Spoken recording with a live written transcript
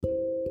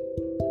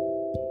Hello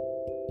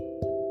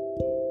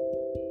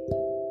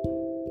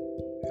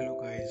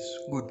guys,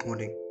 good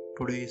morning.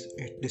 Today is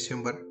 8th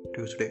December,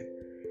 Tuesday.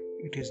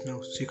 It is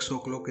now 6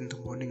 o'clock in the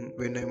morning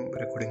when I am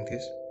recording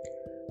this.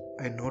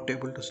 I am not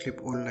able to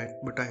sleep all night,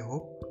 but I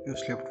hope you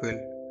slept well.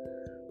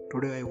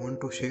 Today I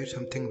want to share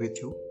something with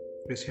you.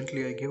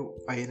 Recently I gave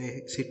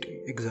INA SIT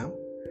exam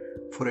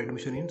for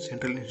admission in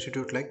Central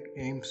Institute like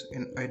AIMS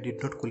and I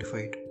did not qualify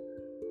it.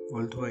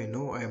 Although I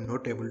know I am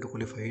not able to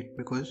qualify it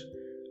because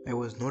I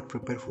was not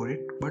prepared for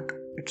it, but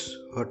it's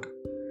hurt.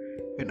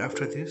 And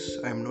after this,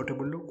 I am not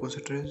able to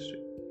concentrate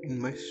in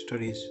my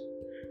studies.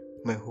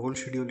 My whole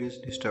schedule is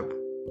disturbed.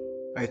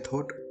 I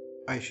thought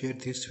I share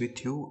this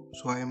with you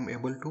so I am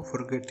able to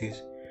forget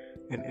this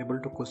and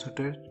able to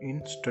concentrate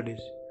in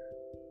studies.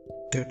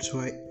 That's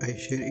why I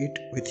share it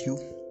with you.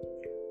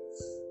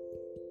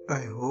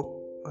 I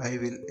hope I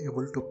will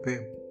able to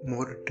pay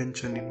more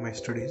attention in my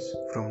studies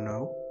from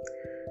now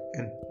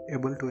and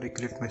able to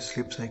regulate my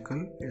sleep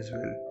cycle as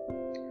well.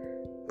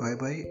 Bye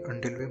bye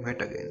until we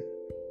meet again.